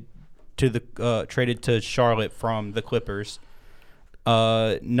 traded to Charlotte from the Clippers.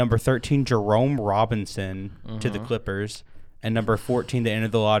 Number 13, Jerome Robinson to the Clippers. And number 14, the end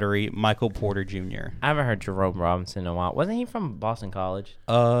of the lottery, Michael Porter Jr. I haven't heard Jerome Robinson in a while. Wasn't he from Boston College?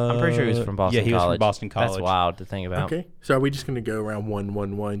 I'm pretty sure he was from Boston College. Yeah, he was from Boston College. That's wild to think about. Okay, so are we just going to go around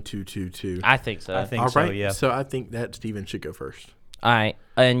 1-1-1, 2-2-2? I think so. I think All so, right, yeah. so I think that Steven should go first. All right.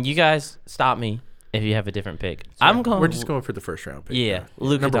 And you guys stop me if you have a different pick. I'm going. We're just going for the first round pick. Yeah,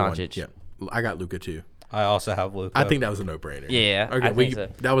 Luka Doncic. Yeah, I got Luka too. I also have Luka. I think that was a no-brainer. Yeah, Okay, I think so.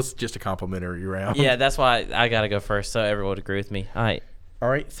 That was just a complimentary round. Yeah, that's why I got to go first, so everyone would agree with me. All right. All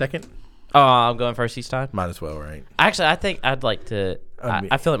right, second. Oh, I'm going first each time? Might as well, right? Actually, I think I'd like to. I mean-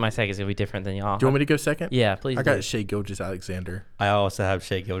 I feel like my second is going to be different than y'all. Do you want me to go second? Yeah, please. I do. got Shai Gilgeous-Alexander. I also have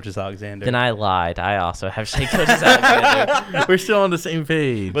Shai Gilgeous-Alexander. Then I lied. I also have Shai Gilgeous-Alexander. We're still on the same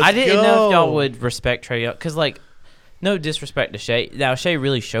page. Let's I didn't know go. if y'all would respect Trae Young. Because, like, no disrespect to Shai. Now, Shai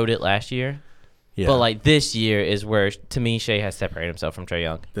really showed it last year. Yeah. But, like, this year is where, to me, Shai has separated himself from Trae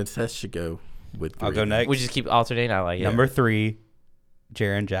Young. Then Seth should go with 3. I'll go next. We just keep alternating. I like it. Number 3,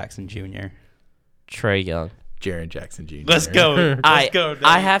 Jaren Jackson Jr. Trae Young. Jaren Jackson Jr. Let's go. Let's go.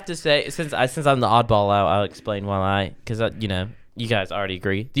 I have to say, since I'm the oddball out, I'll explain why. Because you guys already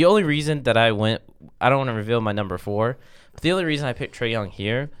agree. The only reason that I don't want to reveal my number 4, but the only reason I picked Trae Young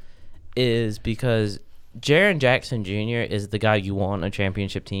here is because Jaren Jackson Jr. is the guy you want on a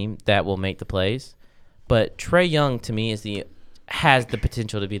championship team that will make the plays, but Trae Young to me has the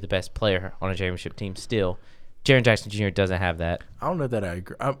potential to be the best player on a championship team still. Jaren Jackson Jr. doesn't have that. I don't know that I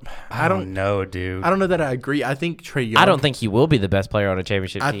agree. I don't know, dude. I don't know that I agree. I think Trae Young. I don't think he will be the best player on a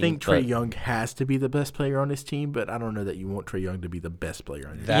championship team. I think Trae Young has to be the best player on his team, but I don't know that you want Trae Young to be the best player on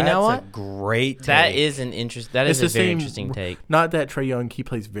your team. That's You know a what? great That take. is a very interesting take. Not that Trae Young, he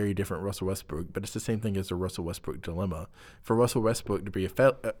plays very different Russell Westbrook, but it's the same thing as the Russell Westbrook dilemma. For Russell Westbrook to be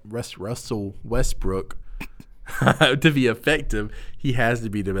Russell Westbrook to be effective, he has to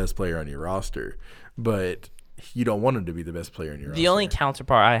be the best player on your roster. But you don't want him to be the best player in your roster. The only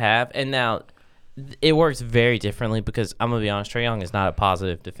counterpart I have, and now it works very differently because I'm gonna be honest, Trae Young is not a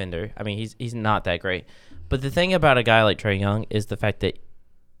positive defender. I mean, he's not that great. But the thing about a guy like Trae Young is the fact that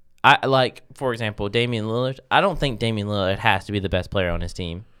for example, Damian Lillard. I don't think Damian Lillard has to be the best player on his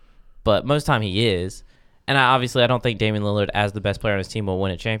team, but most time he is. And I don't think Damian Lillard as the best player on his team will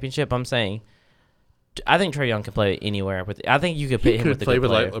win a championship. I'm saying, I think Trae Young can play anywhere. I think you could put him with a play good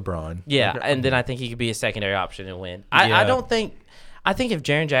with player. like LeBron. Yeah, Okay. and then I think he could be a secondary option and win. Yeah. I think if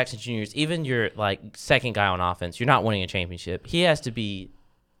Jaren Jackson Jr. is even your second guy on offense, you're not winning a championship. He has to be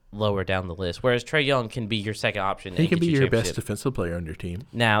lower down the list. Whereas Trae Young can be your second option. He and can get be you your championship. best defensive player on your team.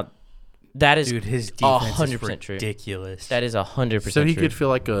 Now, that is Dude, his defense 100% is true. ridiculous. That is 100% So he true. could feel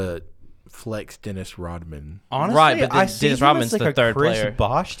like a flex Dennis Rodman. Honestly, Right, but I then see Dennis him Rodman's as the a third Chris player.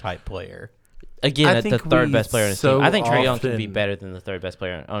 Bosh type player. Again, I at the think third we best player on his so team. I think Trae Young can be often- better than the third best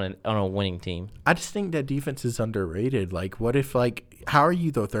player on a winning team. I just think that defense is underrated. Like, what if, how are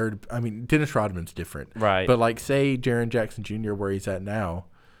you the third? I mean, Dennis Rodman's different. Right. But, say, Jaren Jackson Jr., where he's at now,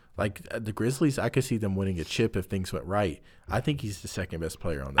 the Grizzlies, I could see them winning a chip if things went right. I think he's the second best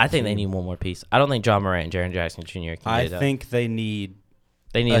player on that I think team. they need one more piece. I don't think John Morant and Jaren Jackson Jr. can I get it up. think they need.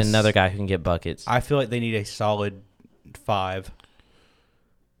 They need another guy who can get buckets. I feel like they need a solid 5.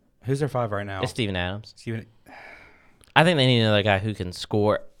 Who's their 5 right now? It's Steven Adams. Steven. I think they need another guy who can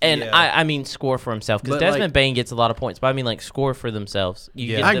score. And Yeah. I mean score for himself. Because But, Desmond Bain gets a lot of points. But I mean score for themselves. You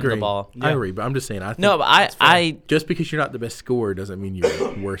Yeah. get I them agree. the ball. I agree, but I'm just saying. I think No, but that's fair. I just because you're not the best scorer doesn't mean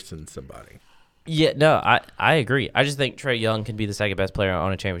you're worse than somebody. Yeah, no, I agree. I just think Trae Young can be the second best player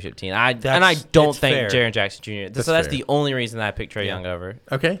on a championship team. I don't It's think fair. Jaren Jackson Jr. That's So that's fair. the only reason that I picked Trae Young over.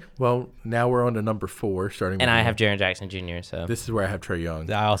 Okay, well, now we're on to number 4, starting with And I me. have Jaren Jackson Jr. So This is where I have Trae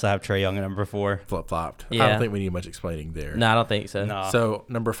Young. I also have Trae Young at number 4. Flip-flopped. I Yeah. don't think we need much explaining there. no, I don't think so. No. So,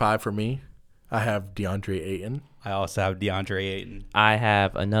 number 5 for me, I have DeAndre Ayton. I also have DeAndre Ayton. I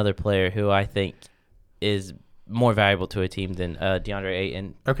have another player who I think is more valuable to a team than DeAndre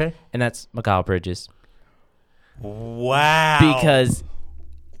Ayton, Okay. and that's Mikal Bridges. Wow. Because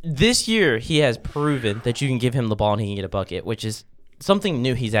this year he has proven that you can give him the ball and he can get a bucket, which is something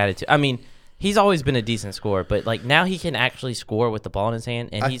new he's added to. I mean, he's always been a decent scorer, but now he can actually score with the ball in his hand,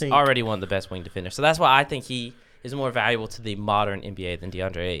 and he's already one of the best wing defenders. So that's why I think he is more valuable to the modern NBA than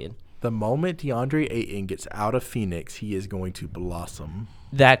DeAndre Ayton. The moment DeAndre Ayton gets out of Phoenix, he is going to blossom.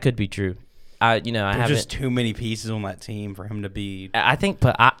 That could be true. I There's haven't. just too many pieces on that team for him to be. I think,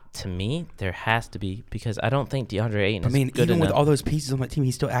 to me, there has to be because I don't think DeAndre Ayton is good even enough. with all those pieces on that team,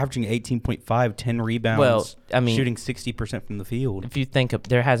 he's still averaging 18.5, 10 rebounds. Well, I mean, shooting 60% from the field. if you think of,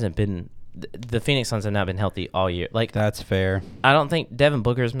 there hasn't been the Phoenix Suns have not been healthy all year. Like That's fair. I don't think Devin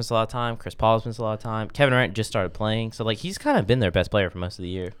Booker's missed a lot of time. Chris Paul's missed a lot of time. Kevin Durant just started playing, so like he's kind of been their best player for most of the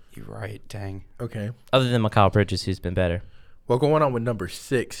year. You're right. Dang. Okay. Other than Mikal Bridges, who's been better. Well, going on with number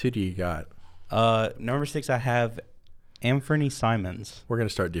 6, who do you got? Number 6, I have Anthony Simons. We're gonna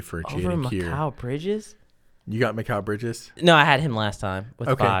start differentiating Over here. Mikal Bridges? You got Mikal Bridges? No, I had him last time with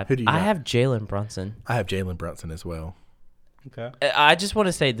Okay, 5. who do you I got? have Jalen Brunson. I have Jalen Brunson as well. Okay. I just want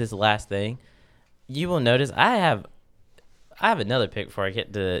to say this last thing. You will notice I have another pick before I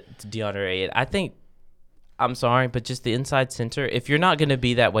get to DeAndre Ayton. I think, I'm sorry, but just the inside center, if you're not going to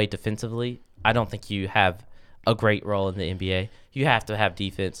be that way defensively, I don't think you have a great role in the NBA. You have to have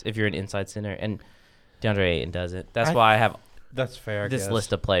defense if you're an inside center, and DeAndre Ayton doesn't. That's why I have That's fair. this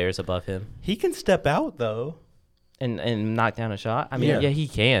list of players above him. He can step out though. And knock down a shot. I mean, Yeah. yeah, he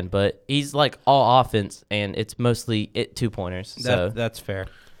can, but he's like all offense, and it's mostly 2-pointers. So That's fair.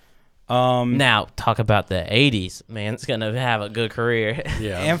 now talk about the 80s, man. It's gonna have a good career.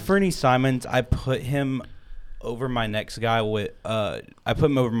 Yeah. Anthony Simons, I put him over my next guy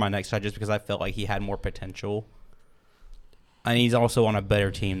just because I felt like he had more potential. And he's also on a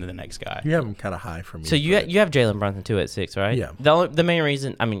better team than the next guy. You have him kind of high for me. So you have Jalen Brunson too at 6, right? Yeah. The main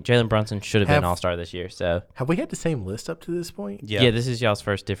reason, I mean, Jalen Brunson should have been Have- All-Star this year. So have we had the same list up to this point? Yeah. yeah, this is y'all's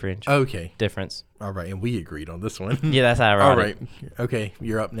first difference. Okay. Difference. All right, and we agreed on this one. Yeah, that's how I wrote All it. right. Okay,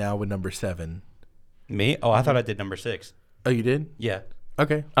 you're up now with number 7. Me? Oh, I thought I did number 6. Oh, you did? Yeah.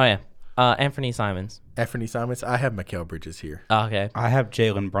 Okay. Oh yeah, Anthony Simons. Anthony Simons. I have Mikal Bridges here. Oh, okay. I have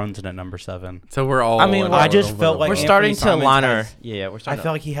Jalen Brunson at number 7. So we're all. I mean, on I a just little felt bit like We're above. starting Anthony to line Simons our. has- Yeah, we're I starting.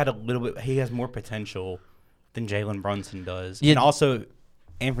 felt like he had a little bit. He has more potential than Jalen Brunson does. Yeah. And also,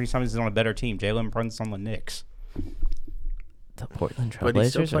 Anthony Simons is on a better team. Jalen Brunson's on the Knicks. the Portland But he's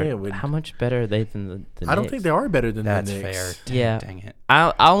still Trailblazers. playing with- How much better are they than the I don't Knicks? think they are better than That's the Knicks. fair. Yeah. Dang it.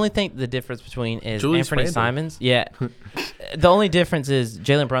 I only think the difference between is Julius Anthony Randle. Simons. Yeah. The only difference is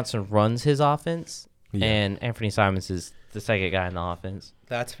Jalen Brunson runs his offense, Yeah. and Anthony Simons is the second guy in the offense.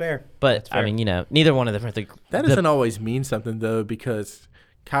 That's fair. But That's fair. I mean, neither one of them are the. That the- doesn't always mean something though, because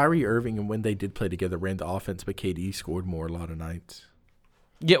Kyrie Irving and when they did play together ran the offense, but KD scored more a lot of nights.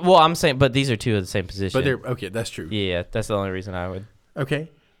 Yeah, well, I'm saying, but these are two of the same position. But they're okay. That's true. Yeah, that's the only reason I would. Okay.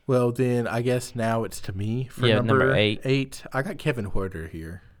 Well, then I guess now it's to me for Yeah, number number 8. 8. I got Kevin Huerter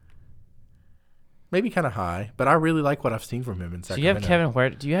here. Maybe kind of high, but I really like what I've seen from him in So Sacramento. you have Kevin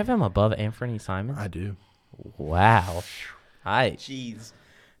Huerter. Do you have him above Anthony Simons? I do. Wow. Hi. Jeez.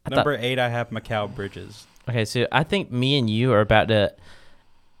 I Number 8, I have Mikal Bridges. Okay, so I think me and you are about to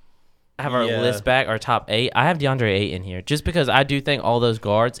have our Yeah. list back, our top 8. I have DeAndre Ayton here, just because I do think all those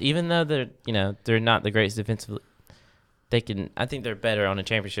guards, even though they're not the greatest defensively, I think they're better on a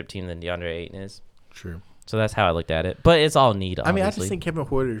championship team than DeAndre Ayton is. True. So that's how I looked at it. But it's all need, obviously. I mean, I just think Kevin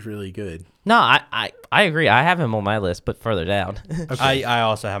Huerter is really good. No, I agree. I have him on my list, but further down. Okay. I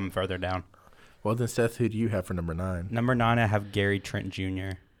also have him further down. Well, then, Seth, who do you have for number 9? Number 9, I have Gary Trent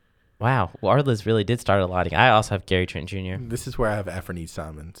Jr. Wow. Well, our list really did start aligning. I also have Gary Trent Jr. This is where I have Anthony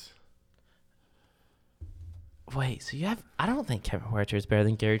Simons. Wait, so you have... I don't think Kevin Huerter is better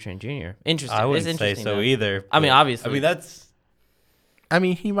than Gary Trent Jr. Interesting. I It's wouldn't say interesting, so though. either. I mean, but- obviously. I mean, that's... I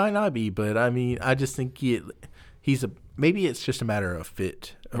mean, he might not be, but I mean, I just think he's a. Maybe it's just a matter of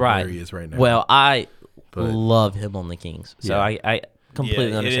fit of Right. where he is right now. Well, I But- love him on the Kings. So Yeah. I completely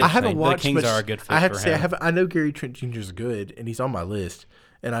Yeah, it understand. is. I haven't The watched. Kings much, are a good fit I have for to say, him. I know Gary Trent Jr. is good, and he's on my list,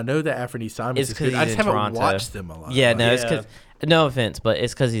 and I know that Anthony Simons It's is 'cause good. I he's just in haven't Toronto. watched them a lot. Yeah, no, it's Yeah. because... No offense, but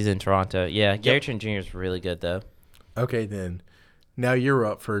it's because he's in Toronto. Yeah, Gary Trent Jr. is really good, though. Okay, then. Now you're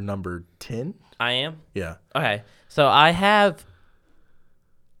up for number 10. I am? Yeah. Okay. So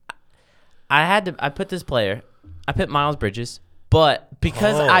I put this player. I put Miles Bridges, but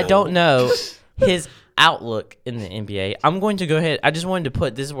because I don't know his outlook in the NBA, I'm going to go ahead. I just wanted to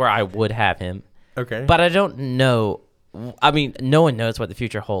put this is where I would have him, Okay. but I don't know. I mean, no one knows what the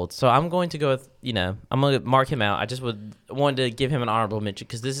future holds. So I'm going to go with, I'm going to mark him out. I just wanted to give him an honorable mention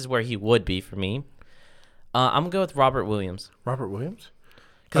because this is where he would be for me. I'm going to go with Robert Williams. Robert Williams?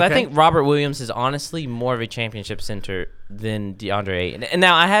 Because I Okay. think Robert Williams is honestly more of a championship center than DeAndre Ayton. And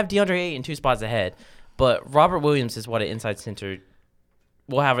now I have DeAndre Ayton 2 spots ahead, but Robert Williams is what an inside center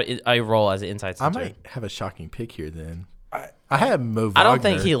will have a role as an inside I center. might have a shocking pick here then. I have Mo Wagner. I don't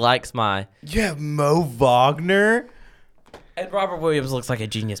think he likes my... You have Mo Wagner? And Robert Williams looks like a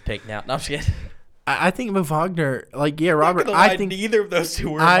genius pick now. No, I'm just kidding. I think Mo Wagner, Robert. I think neither of those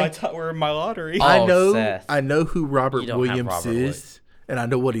two were in my lottery. Seth. I know who Robert You don't have Williams Robert is, and I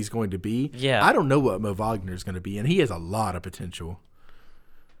know what he's going to be. Yeah. I don't know what Mo Wagner is going to be, and he has a lot of potential.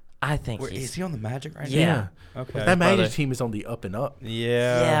 I think Is he on the Magic right Yeah. now? Okay. That Magic team is on the up and up.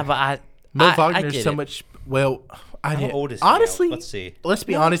 Yeah, but Mo Wagner's so much. Well, How old is he honestly, now? Let's see. Let's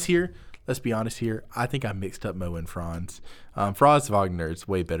be honest here. I think I mixed up Mo and Franz. Franz Wagner is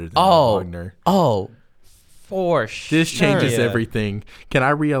way better than Mo Wagner. Oh, for sure. This changes everything. Can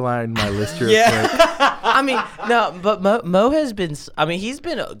I realign my list here? I mean, no, but Mo has been. I mean, he's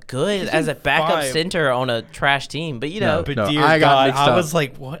been good as a backup center on a trash team. But But dear I got God, mixed I up. was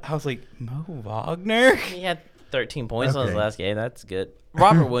like, what? I was like, Mo Wagner. he had 13 points on his Okay. last game. That's good.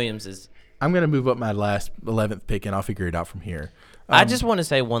 Robert Williams is. I'm gonna move up my last 11th pick, and I'll figure it out from here. I just want to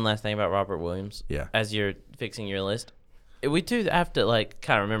say one last thing about Robert Williams. Yeah. As you're fixing your list, we do have to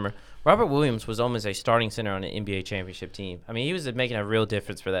kind of remember Robert Williams was almost a starting center on an NBA championship team. I mean, he was making a real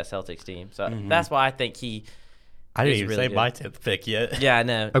difference for that Celtics team. So that's why I think he. I didn't even really say good. my 10th pick yet. Yeah, I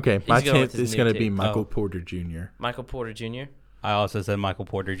know. Okay, He's my going with 10th his is new gonna be team. Michael Porter Jr. Michael Porter Jr. I also said Michael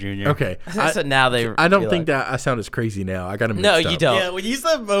Porter Jr. Okay, So now they. I don't feel think like- that I sound as crazy now. I got him. No, mixed you up. don't. Yeah, when you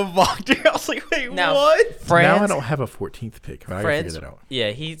said Mo Wagner, I was like, wait, Now, what? Franz, Now I don't have a 14th pick. But I gotta figure that out.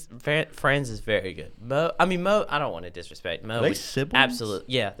 Yeah, Franz is very good. Mo, I don't want to disrespect Mo. Are they was siblings?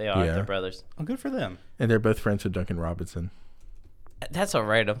 Absolutely, yeah, they are. Yeah. They're brothers. Oh, good for them. And they're both friends with Duncan Robinson. That's a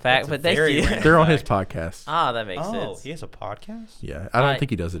random fact, That's a but thank very you. random They're on his podcast. Ah, that makes Oh, sense. he has a podcast? Yeah, I don't Alright,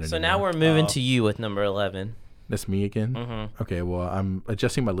 think he does it anymore. So now we're moving Oh. to you with number 11. That's me again? Mm-hmm. Okay, well, I'm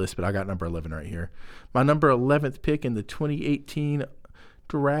adjusting my list, but I got number 11 right here. My number 11th pick in the 2018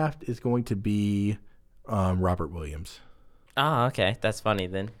 draft is going to be Robert Williams. Ah, okay, that's funny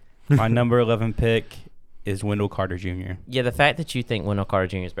then. My number 11 pick is Wendell Carter Jr. Yeah, the fact that you think Wendell Carter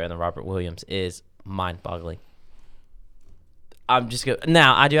Jr. is better than Robert Williams is mind-boggling. I'm just going.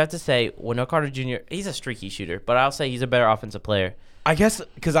 Now I do have to say Wendell Carter Jr. He's a streaky shooter, but I'll say he's a better offensive player I guess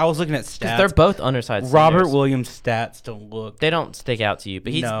because I was looking at because stats. they're both undersized. Robert centers. Williams' stats don't look. They don't stick out to you,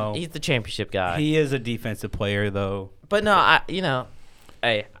 but he's No. he's the championship guy. He is a defensive player, though. But no,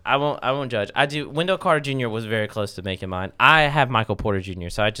 hey, I won't judge. I do. Wendell Carter Jr. was very close to making mine. I have Michael Porter Jr.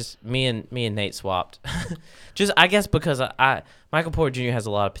 So I just me and Nate swapped. Just I guess because I Michael Porter Jr. has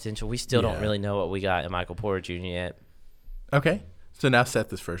a lot of potential. We still don't Yeah. really know what we got in Michael Porter Jr. yet. Okay. So now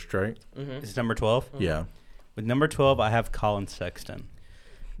Seth is first, right? It's number 12. Yeah. With number 12, I have Colin Sexton.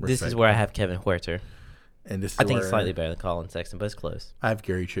 This is where I have Kevin Huerter. And this is I think where it's slightly better than Colin Sexton, but it's close. I have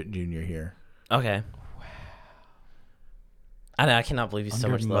Gary Trent Jr. here. Okay. I know. I cannot believe he's so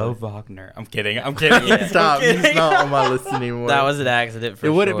Under much Mo lower. Wagner. I'm kidding. I'm kidding. Yeah. Stop. I'm kidding. He's not on my list anymore. That was an accident for It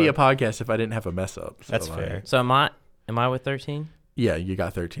wouldn't be sure. a podcast if I didn't have a mess up. So That's fair. So am I with 13? Yeah, you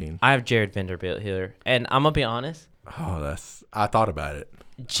got 13. I have Jared Vanderbilt here, and I'm gonna be honest. Oh, I thought about it.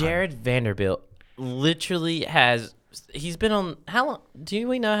 Jared Vanderbilt literally he's been on how long? Do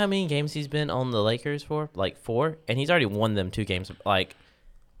we know how many games he's been on the Lakers for? Like 4, and he's already won them 2 games, like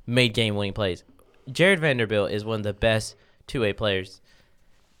made game-winning plays. Jared Vanderbilt is one of the best two-way players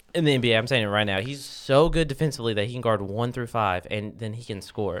in the NBA. I'm saying it right now. He's so good defensively that he can guard 1 through 5, and then he can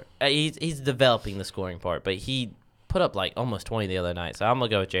score. He's developing the scoring part, but he put up like almost 20 the other night. So I'm gonna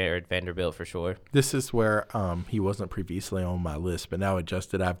go with Jared Vanderbilt for sure. This is where he wasn't previously on my list, but now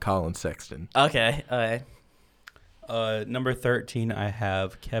adjusted. I have Colin Sexton. Okay. Okay. Number 13, I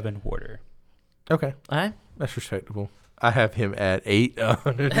have Kevin Huerter. Okay, All right. that's respectable. I have him at 8.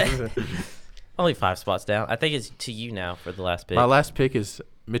 Only 5 spots down. I think it's to you now for the last pick. My last pick is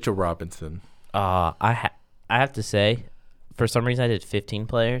Mitchell Robinson. I have to say, for some reason I did 15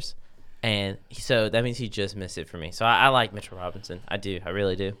 players, and so that means he just missed it for me. So I like Mitchell Robinson. I do. I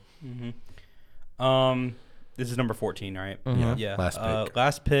really do. This is number 14, right? Mhm. Yeah. Last pick.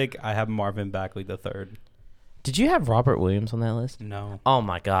 Last pick, I have Marvin Bagley the third. Did you have Robert Williams on that list? No. Oh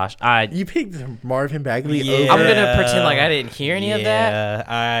my gosh. You picked Marvin Bagley Yeah. I'm over. gonna pretend like I didn't hear any of that.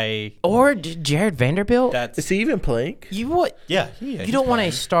 Yeah, Or Jared Vanderbilt. Is he even playing? You what? yeah. You don't want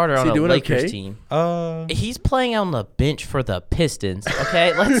a starter on he a doing Lakers okay? team. Uh. He's playing on the bench for the Pistons.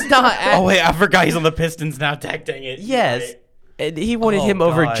 Okay, let's not. Oh wait, I forgot he's on the Pistons now. Dang it. Yes. Right. And he wanted Oh, him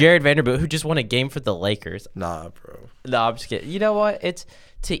over God. Jared Vanderbilt, who just won a game for the Lakers. Nah, bro. No, I'm just kidding. You know what? It's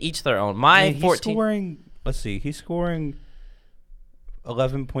to each their own. My He's 14. scoring. Let's see. He's scoring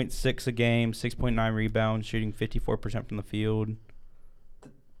 11.6 a game, 6.9 rebounds, shooting 54% from the field.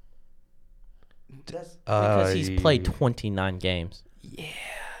 Because he's played 29 games.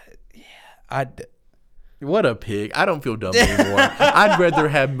 I What a pig. I don't feel dumb anymore. I'd rather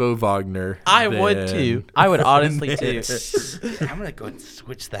have Mo Wagner. I would too. I would honestly too. I'm gonna go and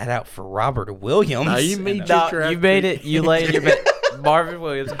switch that out for Robert Williams. You made You made it. You laid your bet. Marvin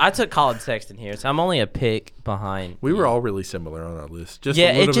Williams. I took Colin Sexton here, so I'm only a pick behind. We were all really similar on our list. Just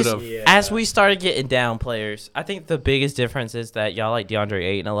Yeah, a little it just bit of. as we started getting down players, I think the biggest difference is that y'all like DeAndre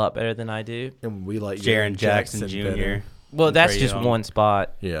Ayton a lot better than I do. And we like Jaren Jackson Jr. better. Well, And that's Trae just Young. one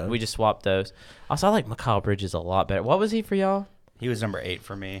spot. Yeah. We just swapped those. Also, I like Mikal Bridges a lot better. What was he for y'all? He was number 8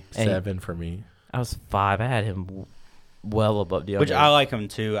 for me, 7 for me. I was 5. I had him well above DeAndre. which I like him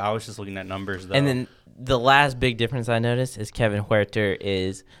too. I was just looking at numbers though. And then the last big difference I noticed is Kevin Huerter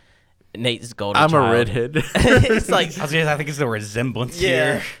is Nate's golden I'm child. a redhead. It's like, I think it's the resemblance yeah.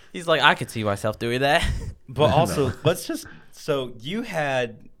 here. He's like, I could see myself doing that. But also, let's just so you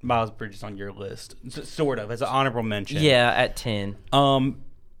had Miles Bridges on your list, sort of as an honorable mention. Yeah, at 10.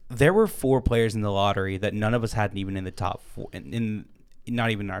 There were 4 players in the lottery that none of us had even in the top 4, in not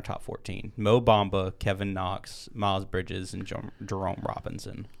even in our top 14. Mo Bamba, Kevin Knox, Miles Bridges, and Jerome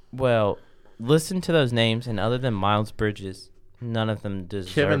Robinson. Well, listen to those names, and other than Miles Bridges, none of them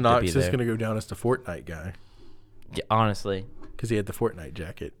deserve Kevin to Knox be is there. going to go down as the Fortnite guy Yeah, honestly. because he had the Fortnite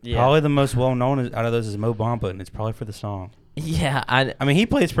jacket. Yeah. Probably the most well known out of those is Mo Bamba, and it's probably for the song. Yeah, I I mean, he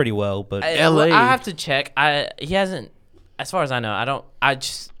plays pretty well, but LA. I have to check. He hasn't, as far as I know.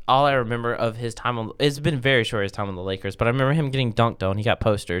 All I remember of his time on, it's been very short his time on the Lakers, but I remember him getting dunked on. He got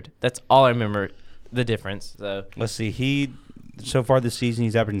postered. That's all I remember. The difference. So let's see. So far this season,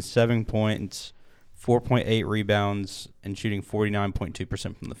 he's averaging 7 points, 4.8 rebounds, and shooting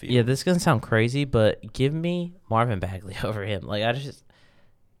 49.2% from the field. yeah, this is gonna sound crazy, but give me Marvin Bagley over him. Like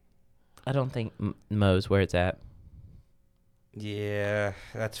I don't think Mo's where it's at. Yeah,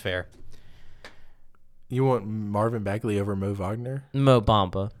 that's fair. You want Marvin Bagley over Mo Wagner? Mo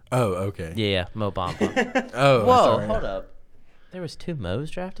Bamba. Oh, okay. Yeah, Mo Bamba. Oh, Whoa, sorry. hold up. There was 2 Mo's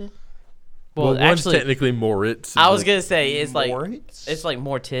drafted? Well, one's actually, technically Moritz. I was gonna say it's like Moritz? it's like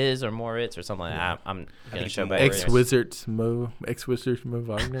Mortiz or Moritz or something like that. I'm gonna think show it's back. Moritz. Ex-Wizards Mo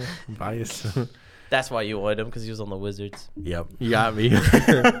Wagner. Bias. That's why you wanted him, because he was on the Wizards. Yep. You got me.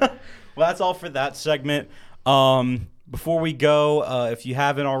 Well, that's all for that segment. Before we go, if you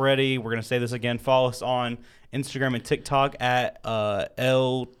haven't already, we're going to say this again. Follow us on Instagram and TikTok at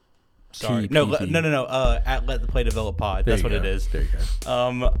Sorry. No, at Let the Play Develop Pod. There That's you what go. it is. There you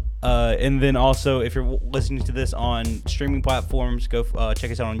go. And then also, if you're listening to this on streaming platforms, go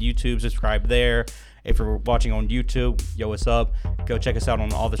check us out on YouTube. Subscribe there. If you're watching on YouTube, yo, what's up? Go check us out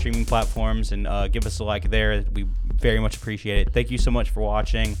on all the streaming platforms and give us a like there. We very much appreciate it. Thank you so much for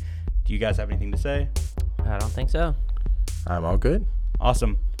watching. Do you guys have anything to say? I don't think so. I'm all good.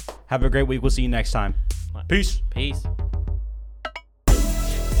 Awesome. Have a great week. We'll see you next time. Peace. Peace.